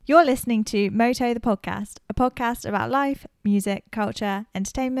You're listening to Moto the podcast, a podcast about life, music, culture,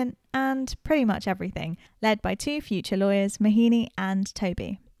 entertainment, and pretty much everything, led by two future lawyers, Mahini and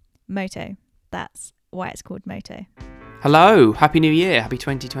Toby. Moto, that's why it's called Moto. Hello, Happy New Year, Happy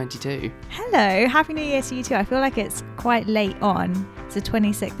 2022. Hello, Happy New Year to you too. I feel like it's quite late on. It's the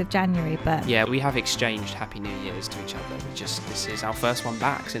 26th of January, but... Yeah, we have exchanged Happy New Years to each other. This is our first one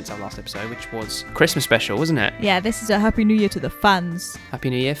back since our last episode, which was Christmas special, wasn't it? Yeah, this is a Happy New Year to the fans. Happy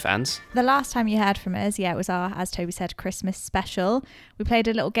New Year, fans. The last time you heard from us, it was our, as Toby said, Christmas special. We played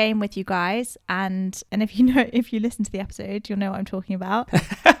a little game with you guys, and if you listen to the episode, you'll know what I'm talking about.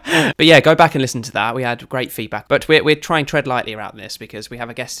 But yeah, go back and listen to that. We had great feedback, but we're trying to tread lightly around this because we have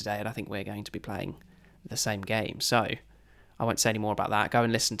a guest today, and I think we're going to be playing the same game. So I won't say any more about that. Go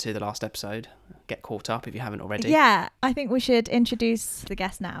and listen to the last episode. Get caught up if you haven't already. Yeah, I think we should introduce the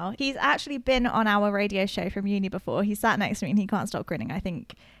guest now. He's actually been on our radio show from uni before. He sat next to me and he can't stop grinning. I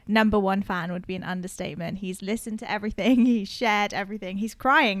think #1 fan would be an understatement. He's listened to everything. He's shared everything. He's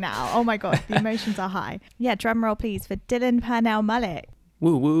crying now. Oh my God, the emotions are high. Yeah, drum roll please for Dhillon Purnell-Mullick.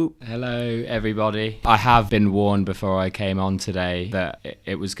 Woo woo. Hello everybody. I have been warned before I came on today that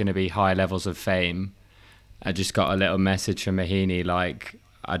it was going to be high levels of fame. I just got a little message from Mahini like,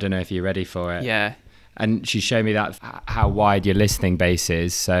 I don't know if you're ready for it. Yeah. And she showed me that how wide your listening base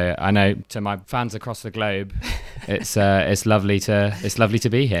is. So I know to my fans across the globe, it's lovely to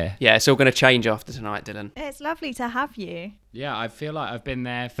be here. Yeah, it's all going to change after tonight, Dhillon. It's lovely to have you. Yeah, I feel like I've been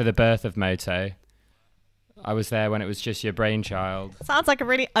there for the birth of Moto. I was there when it was just your brainchild. Sounds like a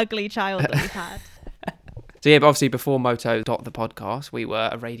really ugly child that you've had. So yeah, but obviously before Moto.thepodcast, we were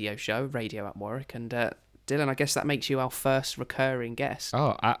a radio show, Radio at Warwick, and Dhillon, I guess that makes you our first recurring guest.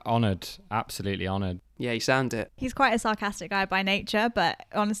 Oh, honoured. Absolutely honoured. Yeah, you sound it. He's quite a sarcastic guy by nature, but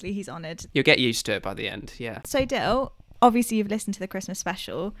honestly, he's honoured. You'll get used to it by the end, yeah. So Dill, obviously you've listened to the Christmas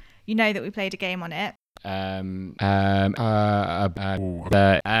special. You know that we played a game on it. So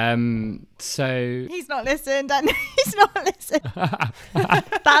he's not listened. He's not listened.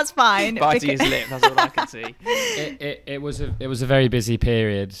 That's fine. Biting his lip. That's all I can see. It was a very busy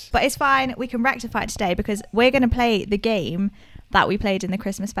period. But it's fine. We can rectify it today because we're going to play the game that we played in the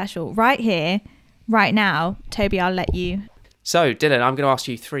Christmas special right here, right now. Toby, I'll let you. So, Dhillon, I'm going to ask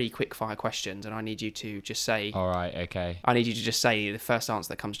you 3 quick-fire questions, and I need you to just say... All right, okay. I need you to just say the first answer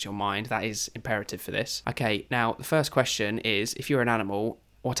that comes to your mind. That is imperative for this. Okay, now, the first question is, if you're an animal,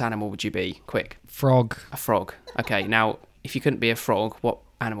 what animal would you be? Quick. Frog. A frog. Okay, now, if you couldn't be a frog, what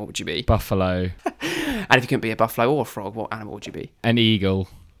animal would you be? Buffalo. And if you couldn't be a buffalo or a frog, what animal would you be? An eagle.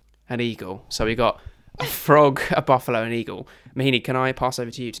 An eagle. So we got a frog, a buffalo, an eagle. Mahini, can I pass over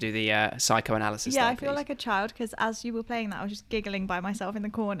to you to do the psychoanalysis? Yeah, there, I feel please? like a child because as you were playing that, I was just giggling by myself in the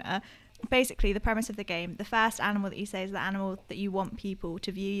corner. Basically, the premise of the game, the first animal that you say is the animal that you want people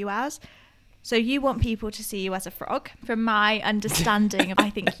to view you as. So you want people to see you as a frog. From my understanding of, I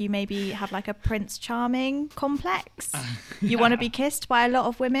think you maybe have like a Prince Charming complex. You want to be kissed by a lot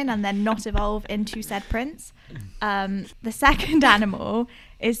of women and then not evolve into said prince. The second animal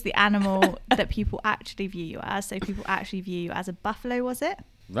is the animal that people actually view you as. So people actually view you as a buffalo, was it?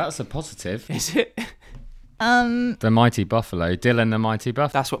 That's a positive. Is it? The mighty buffalo. Dhillon the mighty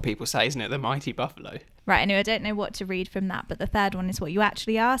buffalo. That's what people say, isn't it? The mighty buffalo. Right, anyway, I don't know what to read from that, but the third one is what you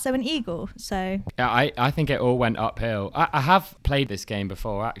actually are, so an eagle. So Yeah, I think it all went uphill. I have played this game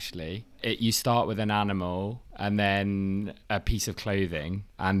before, actually. You start with an animal and then a piece of clothing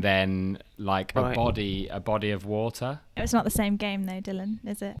and then like a body of water. it's not the same game though, Dhillon,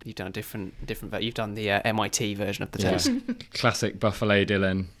 is it? You've done a different. You've done the MIT version of the test. Classic buffalo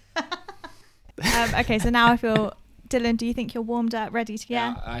Dhillon. Okay, so now I feel... Dhillon, do you think you're warmed up, ready to go?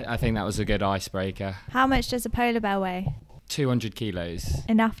 Yeah, I think that was a good icebreaker. How much does a polar bear weigh? 200 kilos.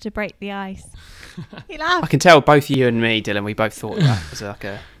 Enough to break the ice. He I laughed. can tell both you and me, Dhillon, we both thought that was like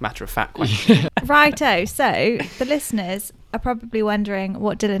a matter of fact question. Righto, so the listeners are probably wondering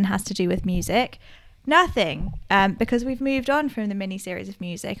what Dhillon has to do with music. Nothing, because we've moved on from the mini-series of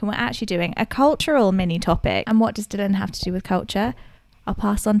music and we're actually doing a cultural mini-topic. And what does Dhillon have to do with culture? I'll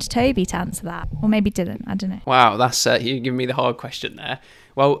pass on to Toby to answer that. Or maybe Dhillon, I don't know. Wow, that's you're giving me the hard question there.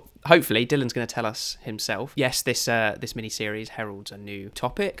 Well, hopefully Dylan's going to tell us himself. Yes, this mini-series heralds a new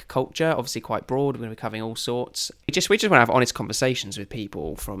topic, culture, obviously quite broad. We're going to be covering all sorts. We just want to have honest conversations with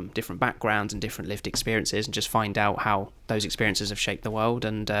people from different backgrounds and different lived experiences and just find out how those experiences have shaped the world.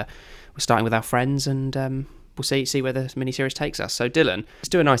 And we're starting with our friends and we'll see where the mini-series takes us. So Dhillon, let's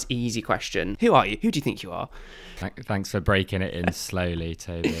do a nice easy question. Who are you? Who do you think you are? Thanks for breaking it in slowly,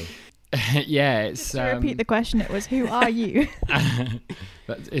 Toby. Yeah, it's... Just to repeat the question, it was, who are you?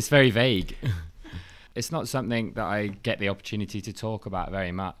 It's very vague. It's not something that I get the opportunity to talk about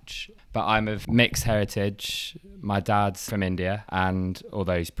very much, but I'm of mixed heritage. My dad's from India, and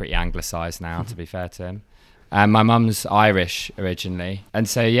although he's pretty anglicised now, to be fair to him, and my mum's Irish originally. And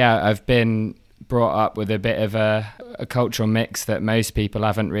so, yeah, I've been brought up with a bit of a cultural mix that most people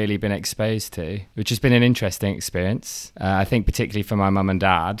haven't really been exposed to, which has been an interesting experience. I think particularly for my mum and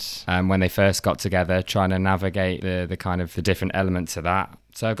dad, when they first got together, trying to navigate the kind of the different elements of that.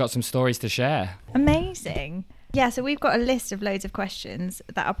 So I've got some stories to share. Amazing. Yeah, so we've got a list of loads of questions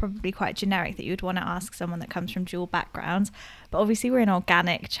that are probably quite generic that you'd want to ask someone that comes from dual backgrounds. But obviously we're an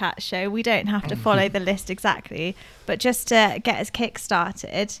organic chat show. We don't have to follow the list exactly. But just to get us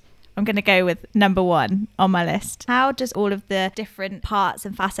kick-started, I'm going to go with number 1 on my list. How does all of the different parts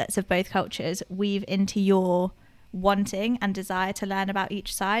and facets of both cultures weave into your wanting and desire to learn about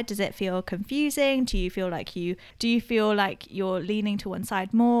each side? Does it feel confusing? Do you feel like you're leaning to one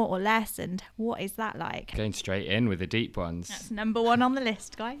side more or less? And what is that like? Going straight in with the deep ones. That's number 1 on the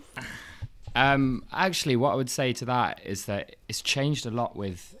list, guys. Actually, what I would say to that is that it's changed a lot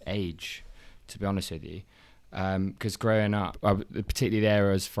with age, to be honest with you. Because growing up, particularly the area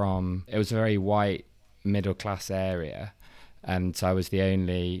I was from, it was a very white middle class area, and so I was the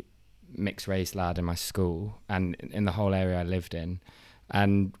only mixed race lad in my school and in the whole area I lived in.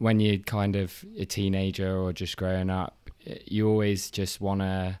 And when you're kind of a teenager or just growing up, you always just want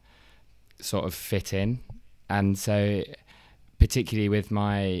to sort of fit in. And so particularly with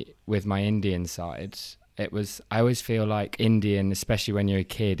my Indian side, I always feel like Indian, especially when you're a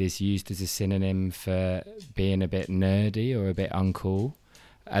kid, is used as a synonym for being a bit nerdy or a bit uncool.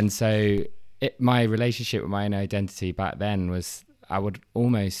 And so my relationship with my own identity back then was I would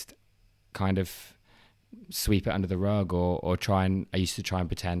almost kind of sweep it under the rug or I used to try and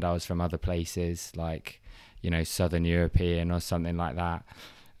pretend I was from other places, like, Southern European or something like that.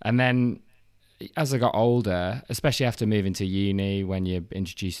 And then as I got older, especially after moving to uni, when you're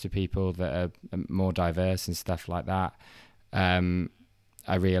introduced to people that are more diverse and stuff like that,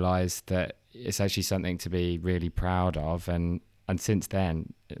 I realised that it's actually something to be really proud of. And since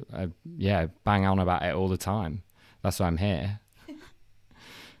then, bang on about it all the time. That's why I'm here.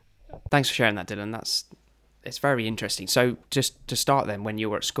 Thanks for sharing that, Dhillon. It's very interesting. So just to start then, when you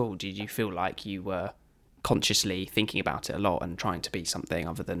were at school, did you feel like you were consciously thinking about it a lot and trying to be something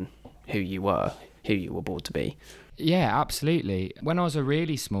other than who you were born to be? Yeah, absolutely. When I was a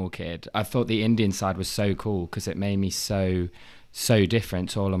really small kid, I thought the Indian side was so cool because it made me so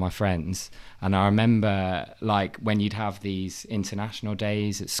different to all of my friends. And I remember, like, when you'd have these international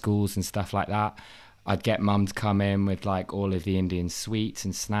days at schools and stuff like that, I'd get mum to come in with like all of the Indian sweets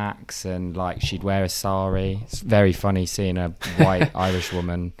and snacks, and like she'd wear a sari. It's very funny seeing a white Irish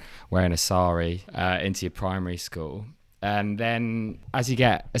woman wearing a sari into your primary school. And then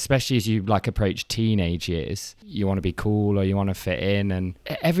especially as you like approach teenage years, you want to be cool or you want to fit in. And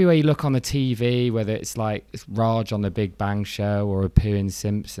everywhere you look on the TV, whether it's like Raj on the Big Bang Show or Apu in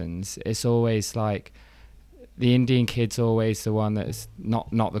Simpsons, it's always like the Indian kid's always the one that's not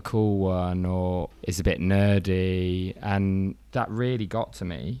the cool one or is a bit nerdy. And that really got to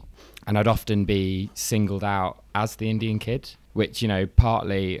me. And I'd often be singled out as the Indian kid, which,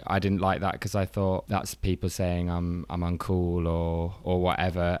 partly I didn't like that because I thought that's people saying I'm uncool or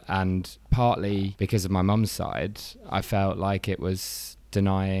whatever. And partly because of my mum's side, I felt like it was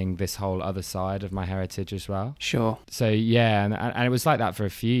denying this whole other side of my heritage as well. Sure. So, yeah, and it was like that for a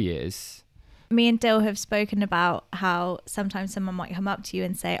few years. Me and Dill have spoken about how sometimes someone might come up to you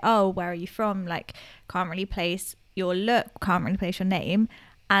and say, oh, where are you from? Like, can't really place your look, can't really place your name.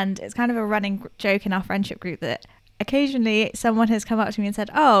 And it's kind of a running joke in our friendship group that occasionally someone has come up to me and said,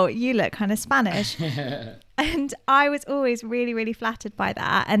 oh, you look kind of Spanish. And I was always really, really flattered by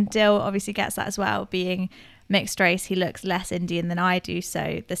that. And Dill obviously gets that as well. Being mixed race, he looks less Indian than I do.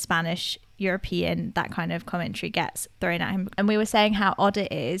 So the Spanish, European, that kind of commentary gets thrown at him. And we were saying how odd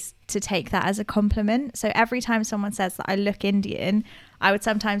it is to take that as a compliment. So every time someone says that I look Indian, I would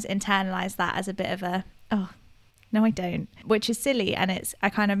sometimes internalize that as a bit of a, oh, no, I don't, which is silly. And I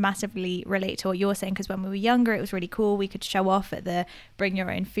kind of massively relate to what you're saying, because when we were younger, it was really cool. We could show off at the bring your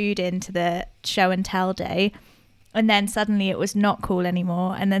own food into the show and tell day. And then suddenly it was not cool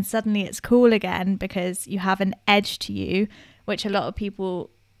anymore. And then suddenly it's cool again because you have an edge to you, which a lot of people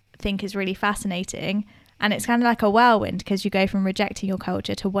think is really fascinating. And it's kind of like a whirlwind because you go from rejecting your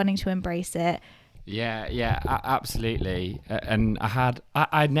culture to wanting to embrace it. Yeah, absolutely. And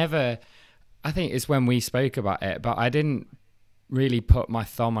I think it's when we spoke about it, but I didn't really put my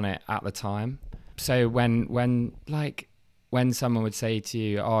thumb on it at the time. So when someone would say to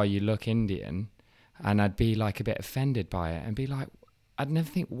you, oh, you look Indian, and I'd be like a bit offended by it and be like, I'd never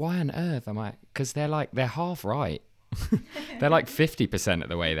think, why on earth am I? Because they're half right. They're like 50% of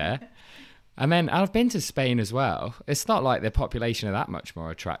the way there. And then I've been to Spain as well. It's not like the population are that much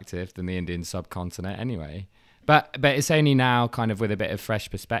more attractive than the Indian subcontinent anyway. But it's only now kind of with a bit of fresh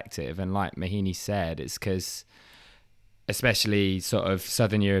perspective. And like Mahini said, it's because especially sort of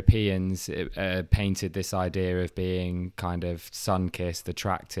Southern Europeans painted this idea of being kind of sun-kissed,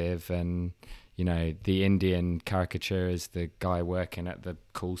 attractive, and, you know, the Indian caricature is the guy working at the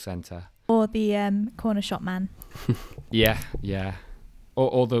call centre. Or the corner shop man. Yeah.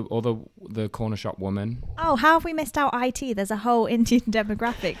 Or the corner shop woman. Oh, how have we missed out IT? There's a whole Indian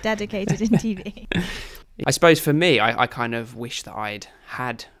demographic dedicated in TV. I suppose for me, I kind of wish that I'd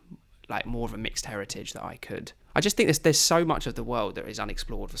had like more of a mixed heritage that I could. I just think there's so much of the world that is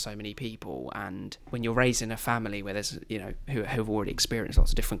unexplored for so many people, and when you're raised in a family where there's, you know, who have already experienced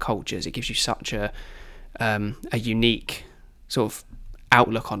lots of different cultures, it gives you such a unique sort of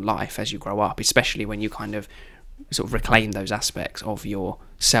outlook on life as you grow up, especially when you kind of sort of reclaim those aspects of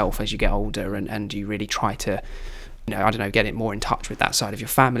yourself as you get older, and you really try to, you know, I don't know, get it more in touch with that side of your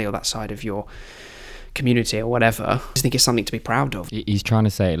family or that side of your community or whatever. I just think it's something to be proud of. He's trying to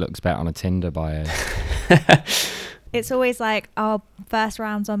say it looks better on a Tinder bio. It's always like, oh, first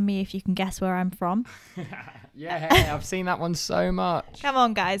round's on me if you can guess where I'm from. Yeah, I've seen that one so much. Come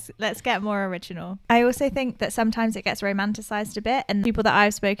on, guys, let's get more original. I also think that sometimes it gets romanticized a bit, and people that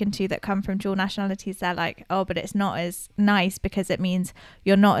I've spoken to that come from dual nationalities, they're like, oh, but it's not as nice because it means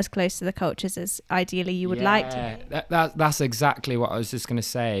you're not as close to the cultures as ideally you would like to be. That's exactly what I was just going to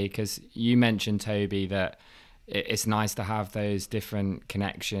say, because you mentioned, Toby, that it's nice to have those different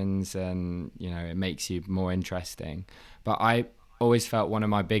connections and, you know, it makes you more interesting. But I always felt one of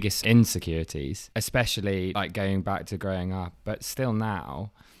my biggest insecurities, especially like going back to growing up, but still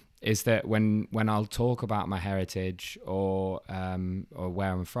now, is that when I'll talk about my heritage or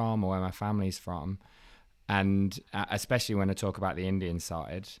where I'm from or where my family's from, and especially when I talk about the Indian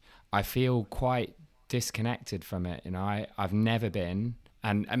side, I feel quite disconnected from it. You know, I've never been,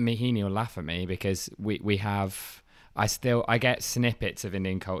 and Mahini will laugh at me because we have, I get snippets of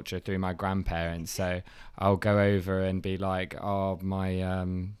Indian culture through my grandparents. So I'll go over and be like, oh, my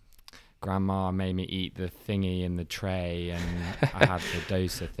grandma made me eat the thingy in the tray, and I had the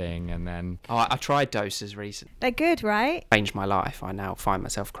dosa thing, and then... Oh, I tried dosas recently. They're good, right? Changed my life. I now find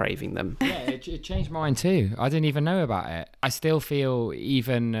myself craving them. Yeah, it changed mine too. I didn't even know about it. I still feel,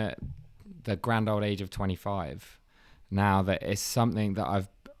 even at the grand old age of 25, now that it's something that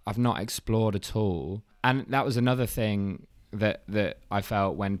I've not explored at all. And that was another thing that I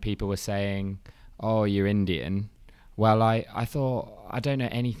felt when people were saying, oh, you're Indian. Well, I thought, I don't know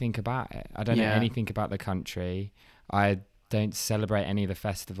anything about it. I don't know anything about the country. I don't celebrate any of the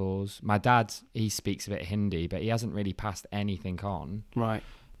festivals. My dad, he speaks a bit Hindi, but he hasn't really passed anything on. Right.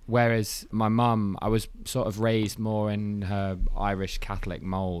 Whereas my mum, I was sort of raised more in her Irish Catholic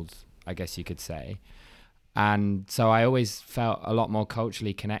mould, I guess you could say. And so I always felt a lot more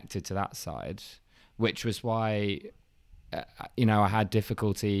culturally connected to that side, which was why, you know, I had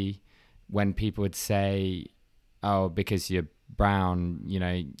difficulty when people would say, oh, because you're brown, you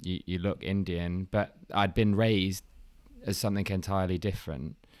know, you look Indian. But I'd been raised as something entirely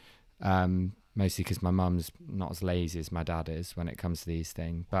different, mostly because my mum's not as lazy as my dad is when it comes to these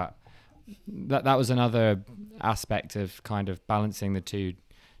things. But that was another aspect of kind of balancing the two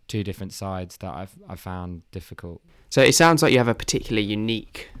different sides that I found difficult. So it sounds like you have a particularly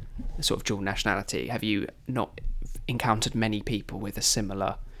unique sort of dual nationality. Have you not encountered many people with a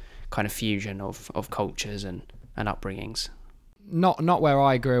similar kind of fusion of cultures and upbringings? Not where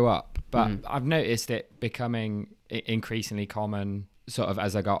I grew up, but I've noticed it becoming increasingly common sort of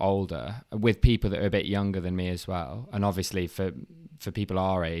as I got older, with people that are a bit younger than me as well. And obviously for people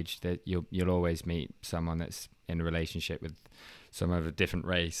our age, that you'll always meet someone that's in a relationship with some of a different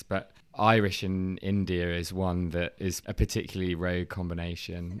race. But Irish and India is one that is a particularly rogue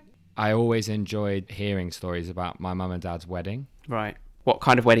combination. I always enjoyed hearing stories about my mum and dad's wedding. Right. What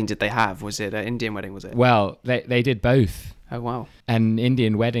kind of wedding did they have? Was it an Indian wedding, was it? Well, they did both. Oh, wow. And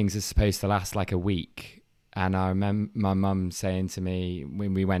Indian weddings are supposed to last like a week. And I remember my mum saying to me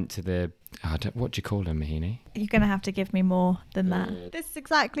when we went to the... what do you call him, Mahini? You're going to have to give me more than that. This is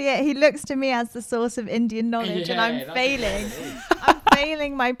exactly it. He looks to me as the source of Indian knowledge, and I'm failing. I'm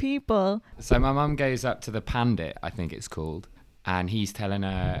failing my people. So my mum goes up to the Pandit, I think it's called, and he's telling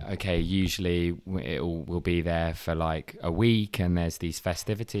her, okay, usually we'll be there for like a week and there's these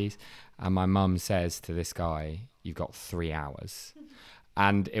festivities. And my mum says to this guy, you've got 3 hours.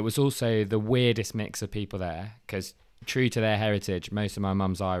 And it was also the weirdest mix of people there, because true to their heritage, most of my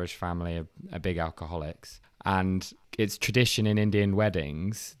mum's Irish family are big alcoholics. And it's tradition in Indian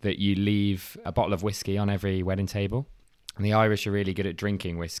weddings that you leave a bottle of whiskey on every wedding table. And the Irish are really good at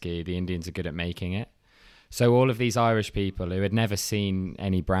drinking whiskey. The Indians are good at making it. So all of these Irish people who had never seen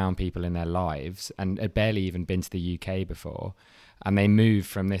any brown people in their lives and had barely even been to the UK before, and they moved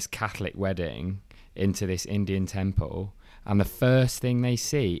from this Catholic wedding into this Indian temple, and the first thing they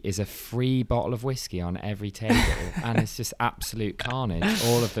see is a free bottle of whiskey on every table, and it's just absolute carnage.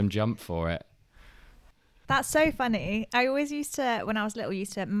 All of them jump for it. That's so funny. I always when I was little,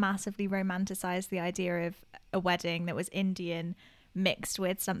 used to massively romanticize the idea of a wedding that was Indian mixed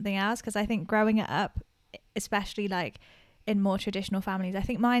with something else, because I think growing it up, especially like in more traditional families, I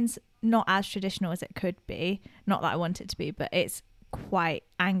think mine's not as traditional as it could be. Not that I want it to be, but it's quite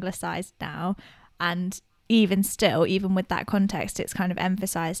anglicized now. And even still, even with that context, it's kind of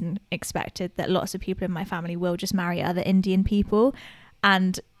emphasized and expected that lots of people in my family will just marry other Indian people.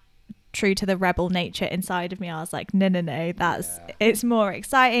 And true to the rebel nature inside of me, I was like, no, it's more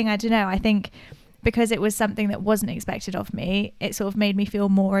exciting. I don't know. I think because it was something that wasn't expected of me, it sort of made me feel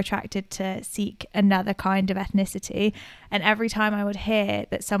more attracted to seek another kind of ethnicity. And every time I would hear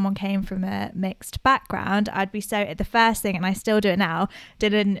that someone came from a mixed background, I'd be the first thing, and I still do it now,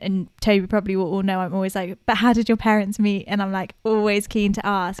 Dhillon and Toby probably will all know, I'm always like, but how did your parents meet? And I'm like always keen to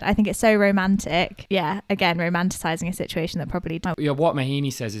ask. I think it's so romantic. Yeah, again, romanticizing a situation that probably... Yeah, what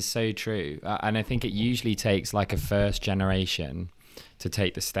Mahini says is so true. And I think it usually takes like a first generation to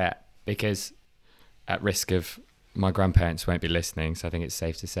take the step, because... at risk of my grandparents won't be listening, so I think it's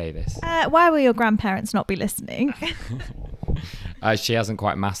safe to say this. Why will your grandparents not be listening? She hasn't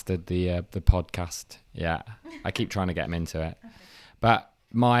quite mastered the podcast yet. I keep trying to get them into it. But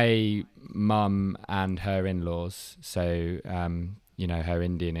my mum and her in-laws, so her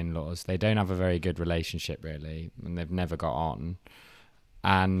Indian in-laws, they don't have a very good relationship really, and they've never got on.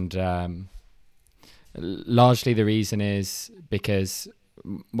 And largely the reason is because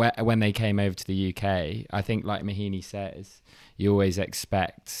when they came over to the UK, I think like Mahini says, you always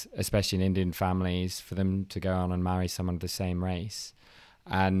expect, especially in Indian families, for them to go on and marry someone of the same race.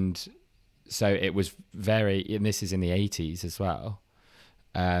 And so it was and this is in the 80s as well,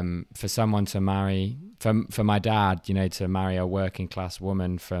 for someone to marry, for my dad, to marry a working class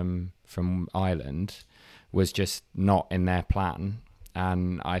woman from Ireland was just not in their plan.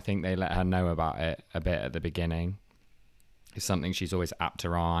 And I think they let her know about it a bit at the beginning. It's something she's always apt to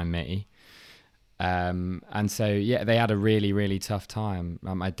rhyme me. And so, yeah, they had a really, really tough time.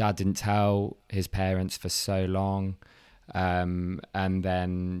 My dad didn't tell his parents for so long. And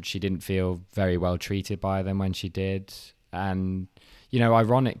then she didn't feel very well treated by them when she did. And,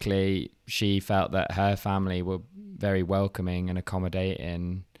 ironically, she felt that her family were very welcoming and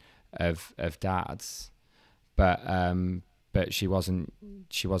accommodating of dad's. But she wasn't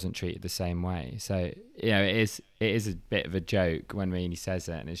treated the same way. So it is a bit of a joke when Rini says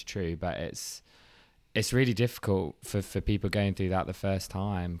it, and it's true. But it's really difficult for people going through that the first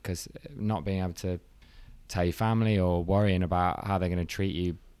time, because not being able to tell your family or worrying about how they're going to treat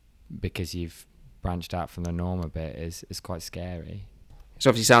you because you've branched out from the norm a bit is quite scary. It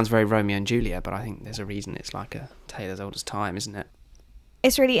obviously sounds very Romeo and Juliet, but I think there's a reason it's like a tale as old as time, isn't it?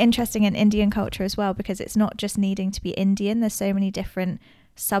 It's really interesting in Indian culture as well, because it's not just needing to be Indian. There's so many different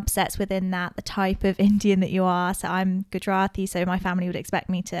subsets within that, the type of Indian that you are. So I'm Gujarati, so my family would expect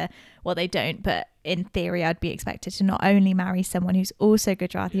me to, well, they don't, but in theory I'd be expected to not only marry someone who's also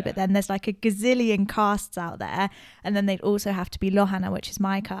Gujarati, but then there's like a gazillion castes out there, and then they'd also have to be Lohana, which is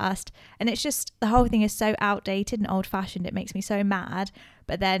my caste. And it's just, the whole thing is so outdated and old fashioned, it makes me so mad.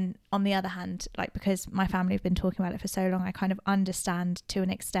 But then on the other hand, like, because my family have been talking about it for so long, I kind of understand to an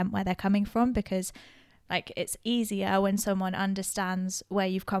extent where they're coming from, because like it's easier when someone understands where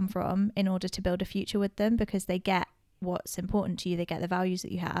you've come from in order to build a future with them, because they get what's important to you, they get the values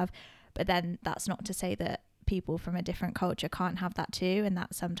that you have. But then that's not to say that people from a different culture can't have that too, and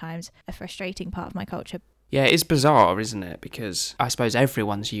that's sometimes a frustrating part of my culture. Yeah, it's bizarre, isn't it? Because I suppose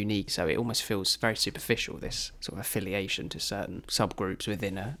everyone's unique, so it almost feels very superficial, this sort of affiliation to certain subgroups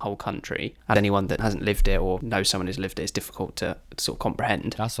within a whole country. And anyone that hasn't lived it or knows someone who's lived it, it's difficult to sort of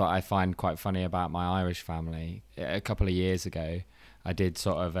comprehend. That's what I find quite funny about my Irish family. A couple of years ago, I did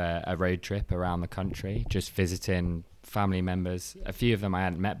sort of a road trip around the country, just visiting family members. A few of them I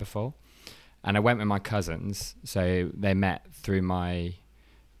hadn't met before. And I went with my cousins, so they met through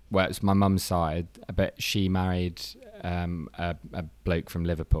well, it's my mum's side, but she married a bloke from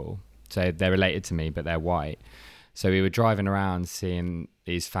Liverpool. So they're related to me, but they're white. So we were driving around seeing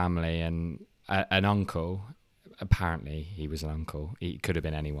his family, and an uncle apparently he was an uncle. He could have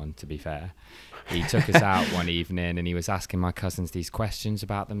been anyone, to be fair. He took us out one evening and he was asking my cousins these questions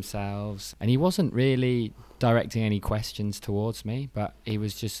about themselves. And he wasn't really directing any questions towards me, but he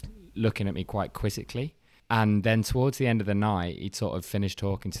was just looking at me quite quizzically. And then towards the end of the night, he'd sort of finished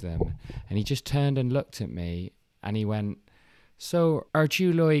talking to them. And he just turned and looked at me and he went, "So, aren't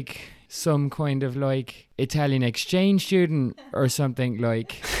you like some kind of like Italian exchange student or something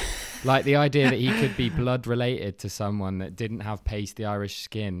like?" Like the idea that he could be blood related to someone that didn't have pasty Irish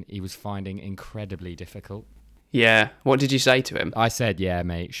skin, he was finding incredibly difficult. Yeah. What did you say to him? I said, "Yeah,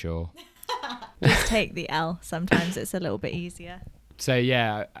 mate, sure." Just take the L. Sometimes it's a little bit easier. So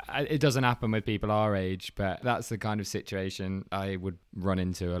yeah, it doesn't happen with people our age, but that's the kind of situation I would run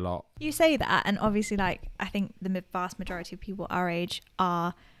into a lot. You say that, and obviously, like, I think the vast majority of people our age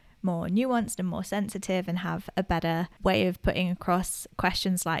are more nuanced and more sensitive and have a better way of putting across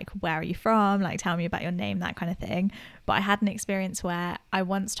questions like, where are you from? Like, tell me about your name, that kind of thing. But I had an experience where I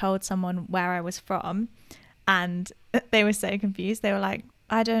once told someone where I was from and they were so confused. They were like,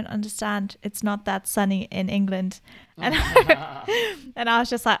 "I don't understand. It's not that sunny in England." And, and I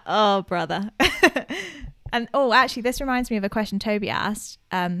was just like, "Oh, brother." And actually, this reminds me of a question Toby asked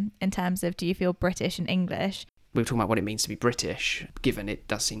in terms of, do you feel British and English? We were talking about what it means to be British, given it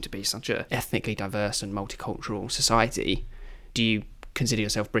does seem to be such a ethnically diverse and multicultural society. Do you consider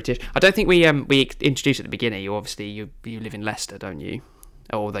yourself British? I don't think we introduced at the beginning. You live in Leicester, don't you?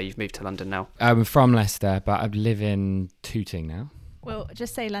 Although you've moved to London now. I'm from Leicester, but I live in Tooting now. We'll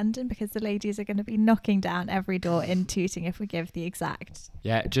just say London because the ladies are going to be knocking down every door in Tooting if we give the exact.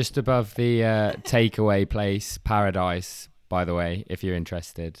 Yeah, just above the takeaway place, Paradise, by the way, if you're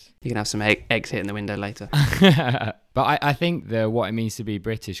interested. You can have some eggs hitting the window later. But I think the what it means to be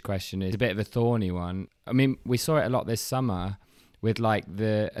British question is a bit of a thorny one. I mean, we saw it a lot this summer with like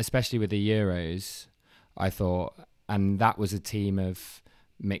especially with the Euros, I thought, and that was a team of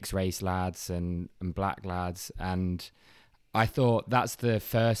mixed race lads and black lads, and I thought that's the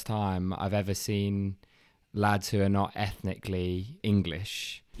first time I've ever seen lads who are not ethnically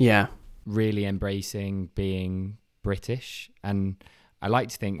English really embracing being British. And I like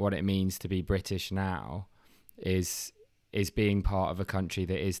to think what it means to be British now is being part of a country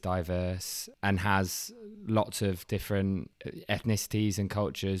that is diverse and has lots of different ethnicities and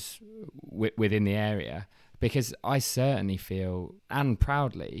cultures within the area. Because I certainly feel, and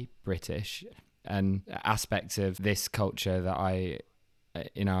proudly, British, and aspects of this culture that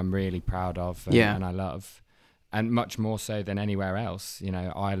I'm really proud of and I love, and much more so than anywhere else,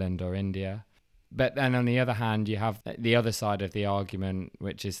 Ireland or India. But then on the other hand, you have the other side of the argument,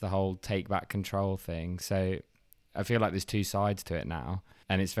 which is the whole take back control thing. So I feel like there's two sides to it now,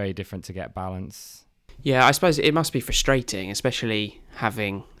 and it's very different to get balance. Yeah, I suppose it must be frustrating, especially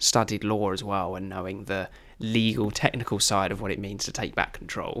having studied law as well and knowing the legal, technical side of what it means to take back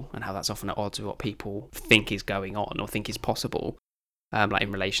control and how that's often at odds with what people think is going on or think is possible, like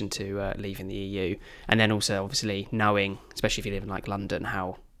in relation to leaving the EU. And then also, obviously, knowing, especially if you live in like London,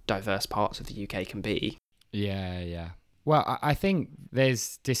 how diverse parts of the UK can be. Yeah. Well, I think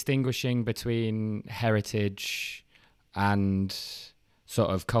there's distinguishing between heritage and sort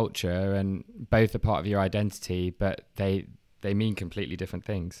of culture, and both are part of your identity, but they mean completely different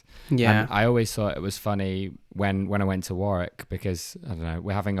things. Yeah. And I always thought it was funny when I went to Warwick, because, I don't know,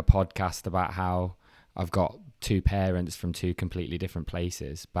 we're having a podcast about how I've got two parents from two completely different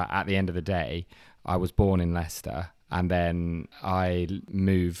places. But at the end of the day, I was born in Leicester, and then I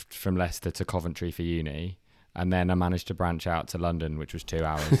moved from Leicester to Coventry for uni. And then I managed to branch out to London, which was 2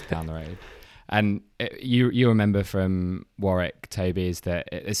 hours down the road. And you remember from Warwick, Toby, is that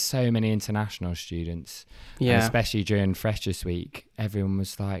there's so many international students. Yeah. And especially during Freshers Week, everyone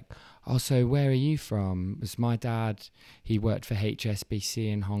was like, "Oh, so where are you from?" It was my dad. He worked for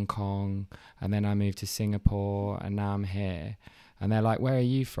HSBC in Hong Kong. And then I moved to Singapore and now I'm here. And they're like, "Where are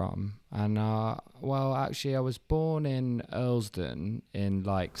you from?" And, well, actually, I was born in Earlsdon in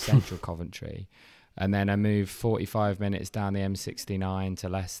like central Coventry. And then I moved 45 minutes down the M69 to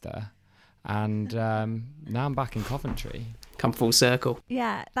Leicester. And now I'm back in Coventry. Come full circle.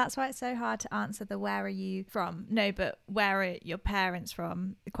 Yeah, that's why it's so hard to answer the where are you from? No, but where are your parents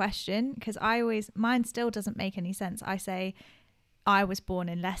from? The question, because mine still doesn't make any sense. I say I was born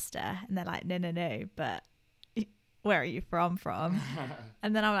in Leicester, and they're like, no, but where are you from?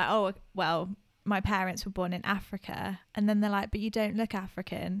 And then I'm like, oh, well, my parents were born in Africa. And then they're like, but you don't look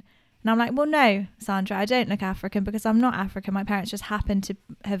African. And I'm like, well, no, Sandra, I don't look African because I'm not African. My parents just happened to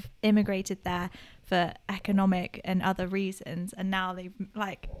have immigrated there for economic and other reasons. And now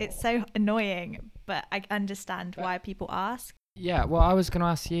it's so annoying, but I understand why people ask. Yeah, well, I was going to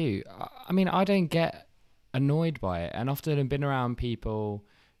ask you. I mean, I don't get annoyed by it, and often have been around people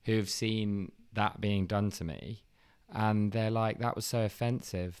who've seen that being done to me, and they're like, that was so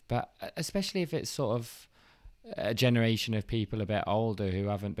offensive. But especially if it's sort of a generation of people a bit older who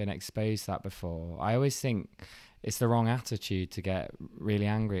haven't been exposed to that before, I always think it's the wrong attitude to get really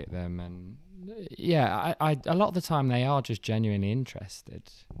angry at them. And yeah, I a lot of the time they are just genuinely interested.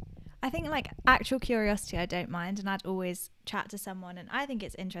 I think like actual curiosity I don't mind, and I'd always chat to someone, and I think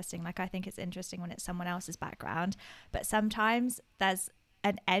it's interesting. Like I think it's interesting when it's someone else's background, but sometimes there's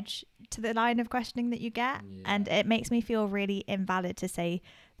an edge to the line of questioning that you get, and it makes me feel really invalid to say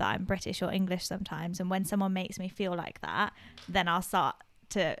that I'm British or English sometimes. And when someone makes me feel like that, then I'll start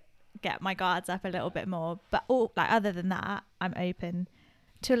to get my guards up a little bit more. But other than that, I'm open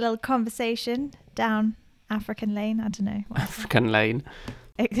to a little conversation down African lane. I don't know. African lane.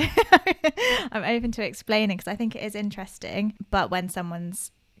 I'm open to explaining because I think it is interesting, but when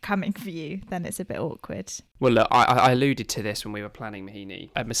someone's coming for you, then it's a bit awkward. Well, look, I alluded to this when we were planning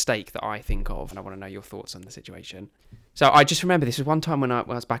Mahini, a mistake that I think of, and I want to know your thoughts on the situation. So I just remember this was one time when I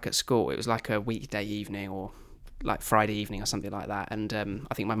was back at school. It was like a weekday evening or like Friday evening or something like that, and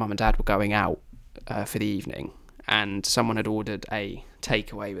I think my mum and dad were going out for the evening, and someone had ordered a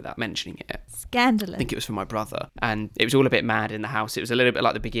takeaway without mentioning it. Scandalous. I think it was for my brother, and it was all a bit mad in the house. It was a little bit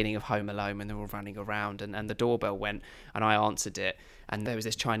like the beginning of Home Alone when they were all running around, and the doorbell went, and I answered it, and there was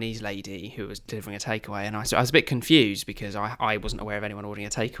this Chinese lady who was delivering a takeaway, and I was a bit confused because I wasn't aware of anyone ordering a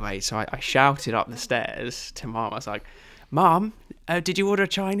takeaway, so I shouted up the stairs to Mum. I was like, Mum, did you order a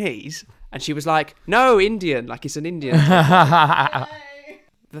Chinese? And she was like, no, Indian, like it's an Indian.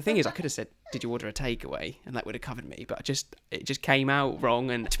 The thing is, I could have said, did you order a takeaway? And that would have covered me. But it just came out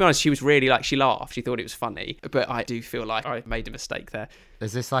wrong. And to be honest, she was really she laughed. She thought it was funny. But I do feel like I made a mistake there.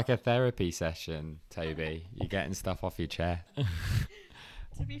 Is this like a therapy session, Toby? You're getting stuff off your chair?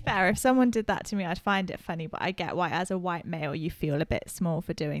 To be fair, if someone did that to me, I'd find it funny. But I get why, as a white male, you feel a bit small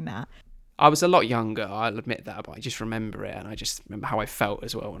for doing that. I was a lot younger, I'll admit that. But I just remember it. And I just remember how I felt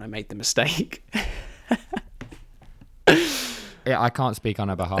as well when I made the mistake. Yeah, I can't speak on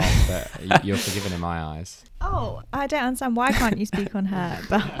her behalf, but you're forgiven in my eyes. Oh, I don't understand. Why can't you speak on her?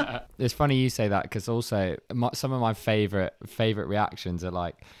 But it's funny you say that, because also some of my favorite reactions are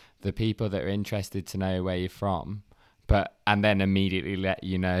like the people that are interested to know where you're from, and then immediately let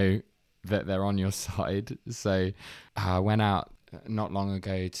you know that they're on your side. So I went out not long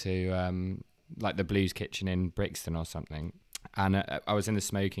ago to like the Blues Kitchen in Brixton or something, and I was in the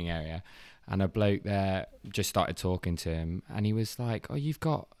smoking area. And a bloke there just started talking to him, and he was like, "Oh, you've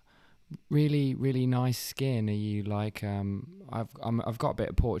got really, really nice skin. Are you like, I've got a bit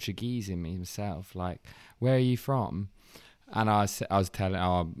of Portuguese in me myself. Like, where are you from?" And I was telling,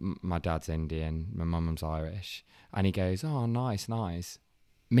 "Oh, my dad's Indian, my mum's Irish." And he goes, "Oh, nice.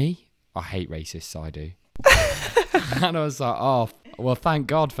 Me? I hate racists, I do." And I was like, "Oh, well, thank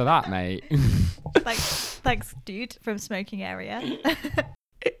God for that, mate." Thanks, dude, from smoking area.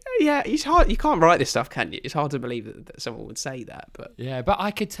 Yeah, it's hard. You can't write this stuff, can you? It's hard to believe that someone would say that, but yeah, but I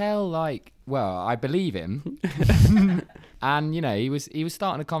could tell, I believe him, and he was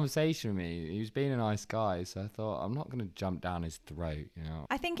starting a conversation with me. He was being a nice guy, so I thought, I'm not going to jump down his throat.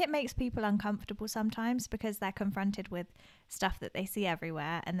 I think it makes people uncomfortable sometimes because they're confronted with stuff that they see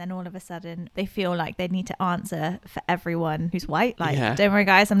everywhere, and then all of a sudden they feel like they need to answer for everyone who's white. Don't worry,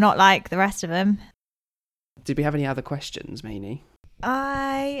 guys, I'm not like the rest of them. Did we have any other questions, Meanie?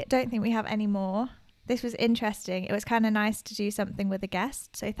 I don't think we have any more. This was interesting. It was kind of nice to do something with a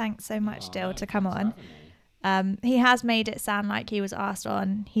guest. So thanks so much, Dill, to come on. He has made it sound like he was asked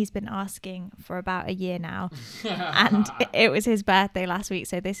on. He's been asking for about a year now. And it was his birthday last week.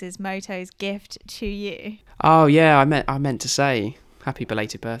 So this is Moto's gift to you. Oh, yeah. I meant to say happy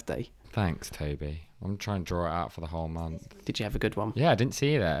belated birthday. Thanks, Toby. I'm trying to draw it out for the whole month. Did you have a good one? Yeah, I didn't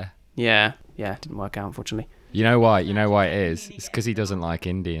see you there. Yeah. It didn't work out, unfortunately. You know why? It is? It's because he doesn't like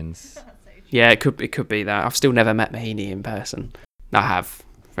Indians. Yeah, it could be that. I've still never met Mahini in person. I have,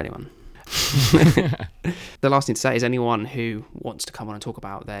 for anyone. The last thing to say is anyone who wants to come on and talk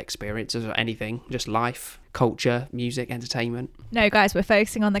about their experiences or anything, just life, culture, music, entertainment. No, guys, we're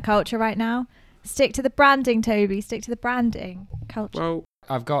focusing on the culture right now. Stick to the branding, Toby. Stick to the branding. Culture. Well,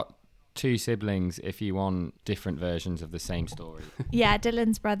 I've got 2 siblings if you want different versions of the same story. Yeah,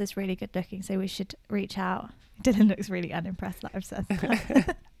 Dylan's brother's really good looking, so we should reach out. Dylan looks really unimpressed that I've said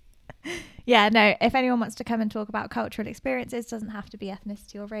that. Yeah, no, if anyone wants to come and talk about cultural experiences, doesn't have to be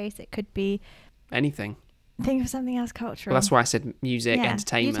ethnicity or race. It could be anything. Think of something else cultural. Well, that's why I said music,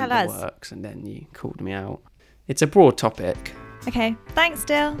 entertainment, you tell us. Works, and then you called me out. It's a broad topic. Okay, thanks,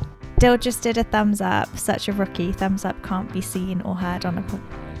 Dill. Dill just did a thumbs up. Such a rookie. Thumbs up can't be seen or heard on a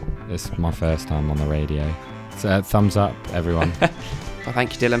podcast. It's my first time on the radio. So thumbs up, everyone. Well,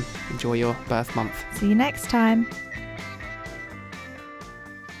 thank you, Dhillon. Enjoy your birth month. See you next time.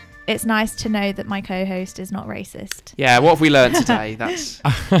 It's nice to know that my co-host is not racist. Yeah, what have we learned today? That's